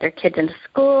helping get their kids into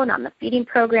school and on the feeding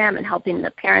program and helping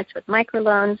the parents with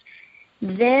microloans,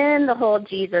 then the whole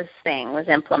Jesus thing was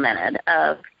implemented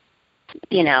of,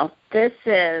 this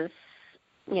is,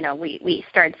 we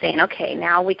started saying, okay,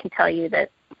 now we can tell you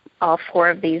that all 4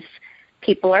 of these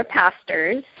people are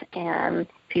pastors, and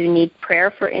if you need prayer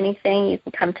for anything, you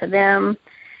can come to them.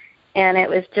 And it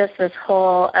was just this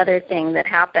whole other thing that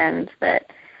happened that,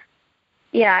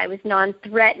 it was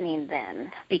non-threatening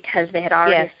then because they had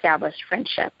already established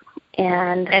friendship.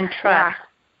 And trust.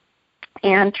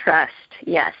 And trust,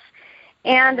 yes.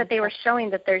 And that they were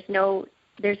showing that there's no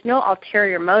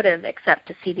ulterior motive except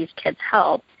to see these kids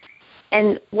help.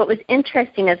 And what was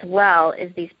interesting as well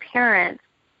is these parents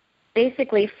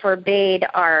basically forbade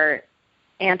our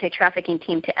anti-trafficking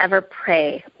team to ever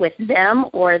pray with them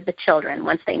or the children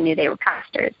once they knew they were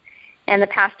pastors. And the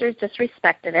pastors just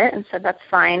respected it and said that's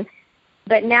fine.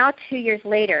 But now 2 years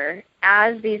later,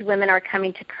 as these women are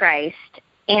coming to Christ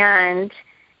and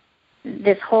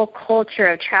this whole culture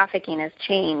of trafficking has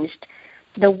changed,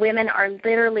 the women are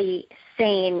literally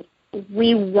saying,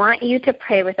 we want you to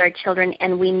pray with our children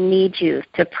and we need you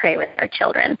to pray with our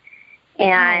children.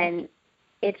 And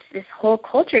it's this whole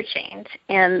culture change.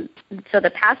 And so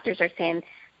the pastors are saying,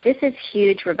 this is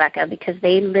huge, Rebecca, because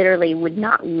they literally would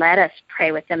not let us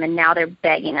pray with them, and now they're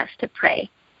begging us to pray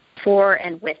for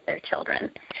and with their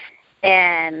children.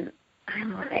 And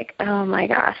I'm like, oh my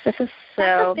gosh, this is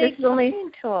only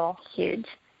tool. Huge.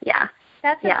 Yeah.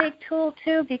 That's a big tool,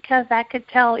 too, because that could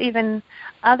tell even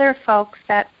other folks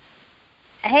that,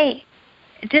 hey,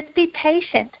 just be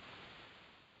patient.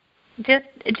 Just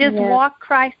walk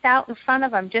Christ out in front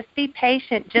of them. Just be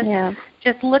patient.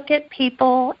 Just look at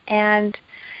people and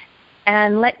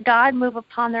let God move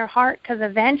upon their heart, because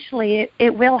eventually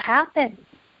it will happen.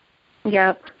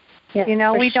 Yep.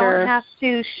 We don't have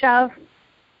to shove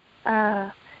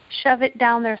it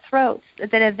down their throats,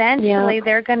 that eventually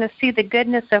they're going to see the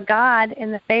goodness of God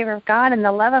and the favor of God and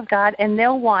the love of God, and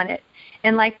they'll want it.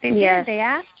 And like they did, they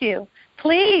asked you,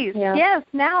 please,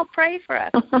 now pray for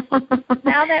us.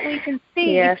 Now that we can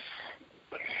see. Yes.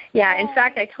 Yeah, in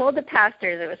fact, I told the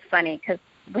pastors, it was funny, because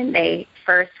when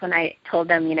I told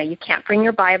them, you can't bring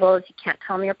your Bibles, you can't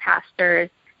tell them you're pastors,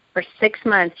 for 6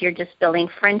 months you're just building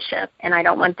friendship, and I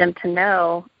don't want them to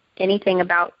know anything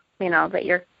about, that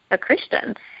you're a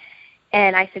Christian.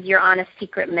 And I said, you're on a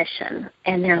secret mission.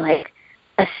 And they're like,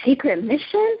 a secret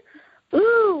mission?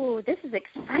 ooh, this is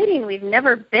exciting. We've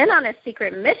never been on a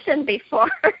secret mission before.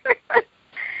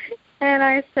 And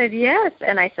I said, yes.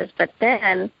 And I said, but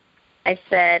then I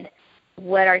said,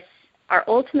 what our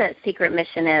ultimate secret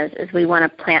mission is we want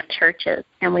to plant churches,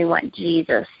 and we want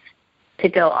Jesus to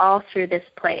go all through this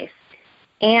place,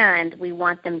 and we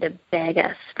want them to beg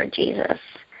us for Jesus.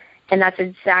 And that's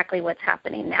exactly what's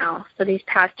happening now. So these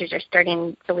pastors are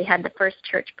starting. So we had the first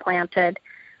church planted.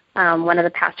 One of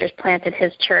the pastors planted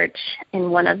his church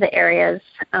in one of the areas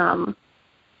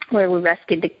where we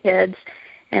rescued the kids.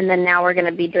 And then now we're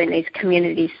going to be doing these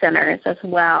community centers as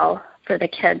well for the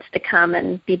kids to come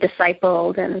and be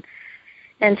discipled and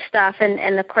stuff.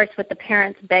 And of course, with the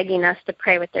parents begging us to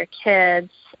pray with their kids,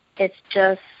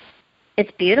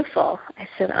 it's beautiful. I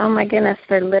said, oh my goodness,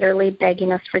 they're literally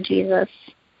begging us for Jesus.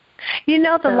 You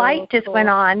know, the So light just cool. went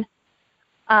on.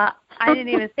 I didn't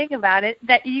even think about it.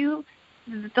 That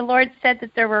the Lord said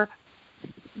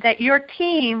that your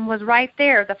team was right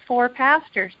there, the 4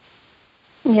 pastors.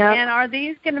 Yeah. And are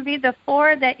these going to be the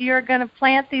 4 that you're going to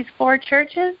plant these 4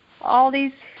 churches? All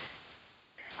these?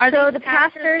 Are So these the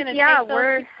pastors, gonna yeah, take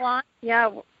those people on?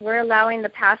 we're allowing the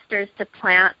pastors to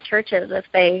plant churches if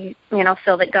they,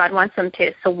 feel that God wants them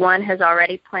to. So one has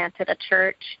already planted a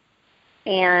church,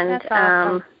 and That's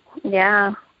awesome.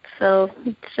 so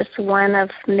it's just one of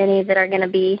many that are going to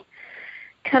be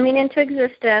coming into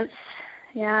existence.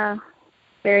 Yeah,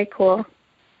 very cool.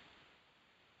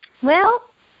 Well,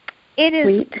 it is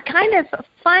Sweet. kind of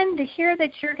fun to hear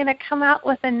that you're going to come out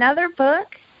with another book.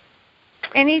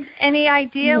 Any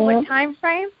idea what time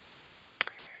frame?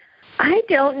 I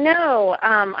don't know.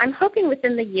 I'm hoping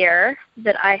within the year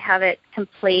that I have it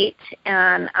complete,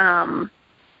 and I'm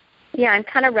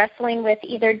kind of wrestling with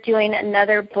either doing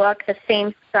another book the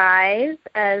same size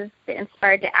as the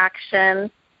Inspired to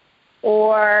Action,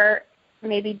 or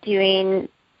maybe doing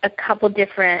a couple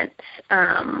different,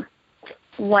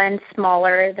 one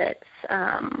smaller that's,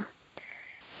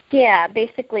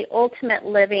 basically ultimate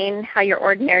living, how your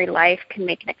ordinary life can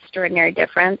make an extraordinary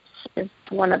difference is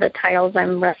one of the titles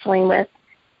I'm wrestling with,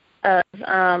 of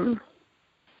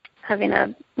having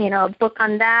a book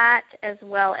on that, as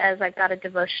well as I've got a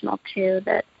devotional too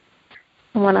that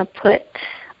I want to put.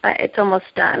 It's almost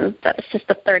done, but it's just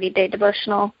a 30-day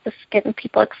devotional, just getting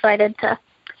people excited to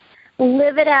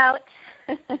live it out.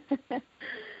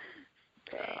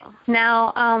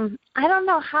 Now, I don't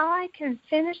know how I can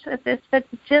finish with this, but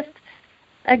just,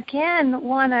 again,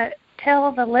 want to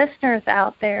tell the listeners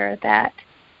out there that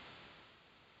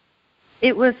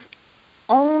it was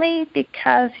only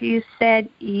because you said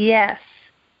yes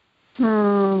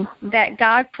that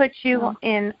God put you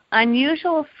in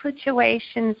unusual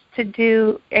situations to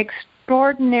do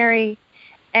extraordinary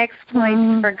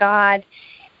exploits for God,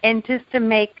 and just to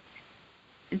make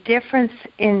difference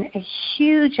in a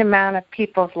huge amount of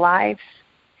people's lives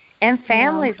and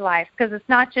families' lives, because it's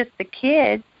not just the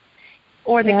kids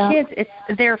or the kids,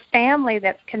 it's their family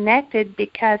that's connected,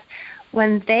 because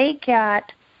when they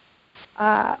get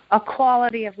a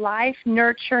quality of life,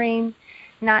 nurturing,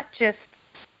 not just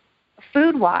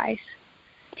food-wise,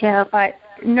 but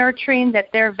nurturing that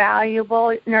they're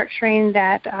valuable, nurturing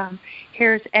that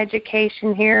here's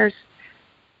education, here's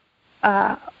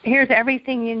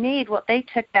everything you need. Well, they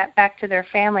took that back to their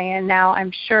family, and now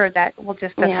I'm sure that will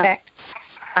just affect,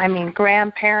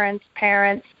 grandparents,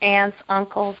 parents, aunts,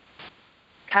 uncles,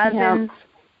 cousins.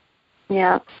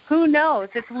 Yeah. Who knows?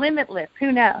 It's limitless.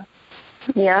 Who knows?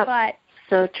 Yeah. But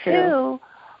so true.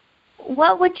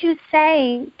 What would you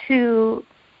say to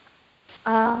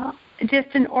just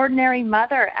an ordinary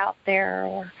mother out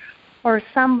there, or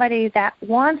somebody that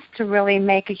wants to really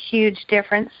make a huge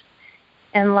difference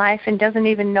in life and doesn't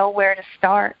even know where to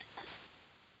start?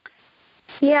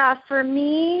 Yeah, for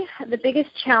me, the biggest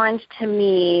challenge to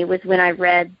me was when I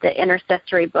read the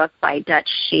intercessory book by Dutch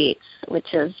Sheets,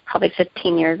 which is probably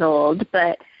 15 years old,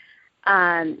 but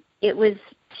it was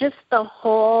just the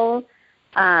whole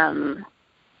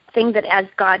thing that as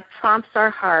God prompts our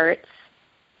hearts,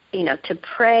 to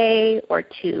pray or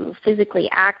to physically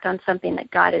act on something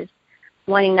that God is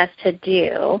wanting us to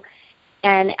do,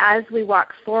 and as we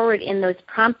walk forward in those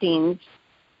promptings,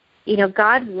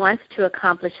 God wants to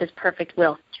accomplish His perfect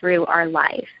will through our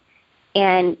life.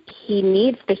 And He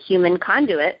needs the human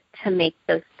conduit to make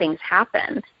those things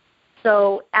happen.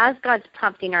 So as God's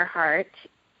prompting our heart,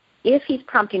 if He's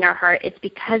prompting our heart, it's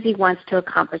because He wants to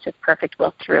accomplish His perfect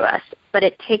will through us. But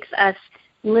it takes us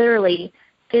literally,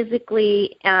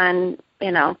 physically, and,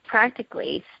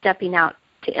 practically stepping out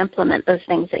to implement those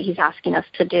things that He's asking us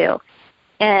to do.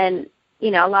 And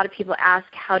a lot of people ask,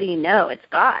 how do you know it's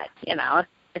God?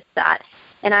 It's that.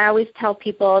 And I always tell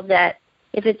people that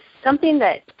if it's something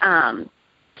that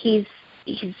he's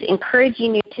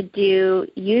encouraging you to do,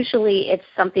 usually it's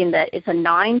something that is a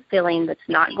gnawing feeling that's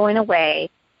not going away.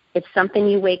 It's something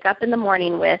you wake up in the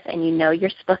morning with and you know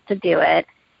you're supposed to do it.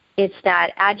 It's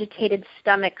that agitated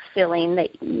stomach feeling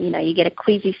that, you get a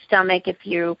queasy stomach if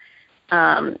you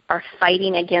are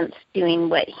fighting against doing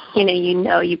what,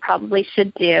 you probably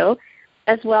should do,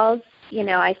 as well as,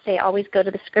 I say always go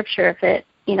to the Scripture. If it,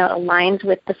 aligns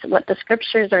with what the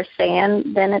Scriptures are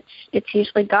saying, then it's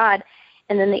usually God.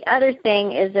 And then the other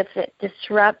thing is if it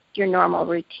disrupts your normal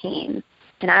routine.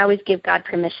 And I always give God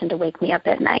permission to wake me up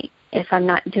at night if I'm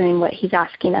not doing what he's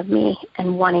asking of me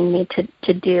and wanting me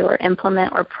to do or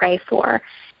implement or pray for.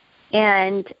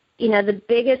 And, the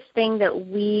biggest thing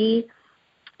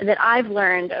that I've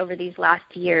learned over these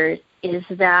last years is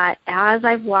that as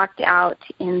I've walked out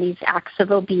in these acts of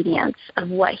obedience of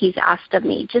what he's asked of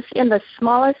me, just in the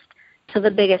smallest to the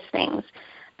biggest things,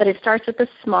 but it starts with the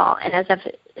small, and as I've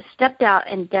stepped out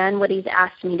and done what he's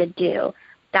asked me to do,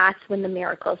 that's when the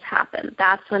miracles happen.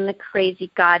 That's when the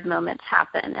crazy God moments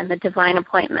happen and the divine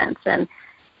appointments. And,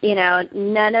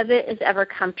 none of it is ever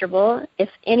comfortable. If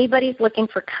anybody's looking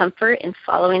for comfort in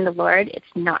following the Lord, it's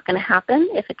not going to happen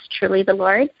if it's truly the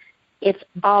Lord. It's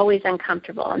always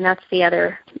uncomfortable, and that's the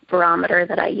other barometer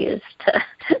that I use to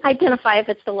identify if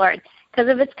it's the Lord. Because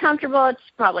if it's comfortable, it's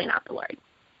probably not the Lord.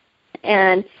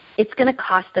 And it's going to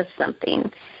cost us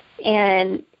something.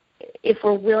 And if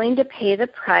we're willing to pay the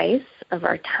price of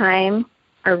our time,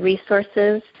 our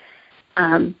resources,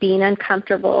 being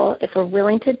uncomfortable, if we're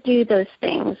willing to do those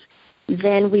things,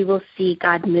 then we will see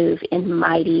God move in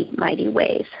mighty, mighty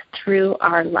ways through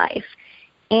our life.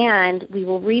 And we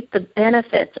will reap the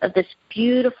benefits of this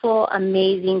beautiful,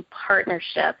 amazing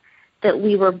partnership that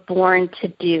we were born to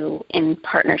do in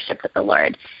partnership with the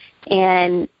Lord.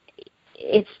 And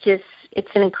it's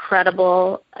an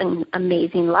incredible and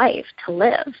amazing life to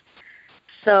live.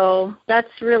 So that's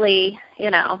really,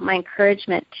 my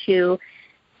encouragement to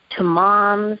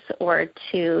moms or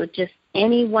to just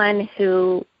anyone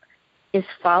who is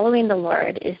following the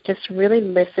Lord is just really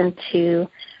listen to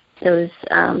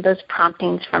those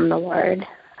promptings from the Lord.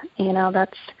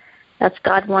 That's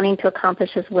God wanting to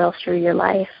accomplish his will through your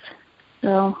life.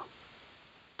 So,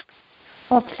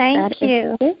 well, thank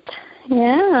you.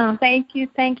 Yeah. Thank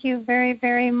you very,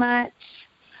 very much.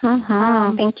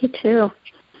 Thank you too.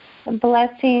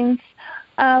 Blessings.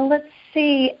 Let's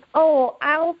see. Oh,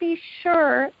 I will be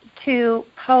sure to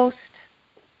post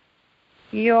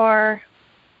your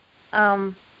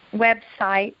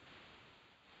website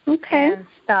and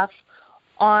stuff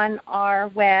on our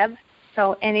web.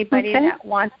 So anybody that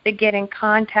wants to get in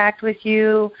contact with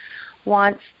you,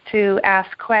 wants to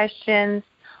ask questions,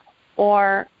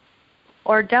 or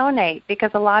donate,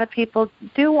 because a lot of people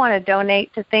do want to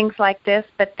donate to things like this,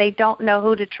 but they don't know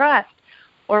who to trust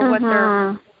or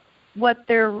what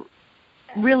they're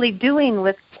really doing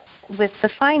with the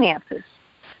finances,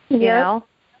 you know.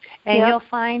 And you'll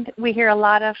find we hear a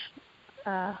lot of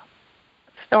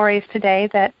stories today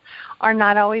that are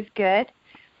not always good,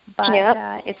 but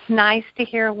it's nice to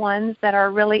hear ones that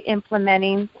are really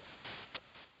implementing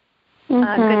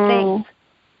good things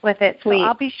with it. So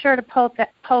I'll be sure to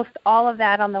post all of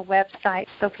that on the website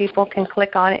so people can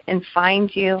click on it and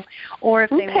find you, or if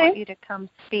they want you to come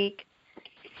speak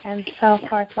and so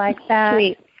forth like that.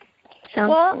 Sweet.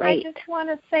 Sounds great. I just want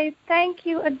to say thank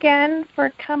you again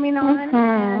for coming on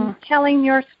and telling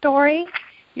your story,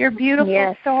 your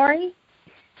beautiful story.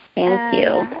 Thank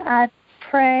you. I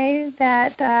pray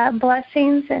that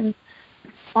blessings and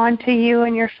onto you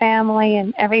and your family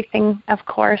and everything, of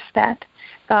course, that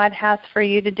God has for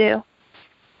you to do.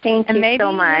 Thank you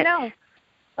so much.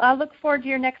 I'll look forward to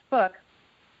your next book.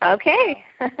 Okay.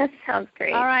 Sounds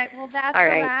great. All right. Well, that's a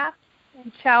wrap.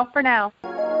 And ciao for now.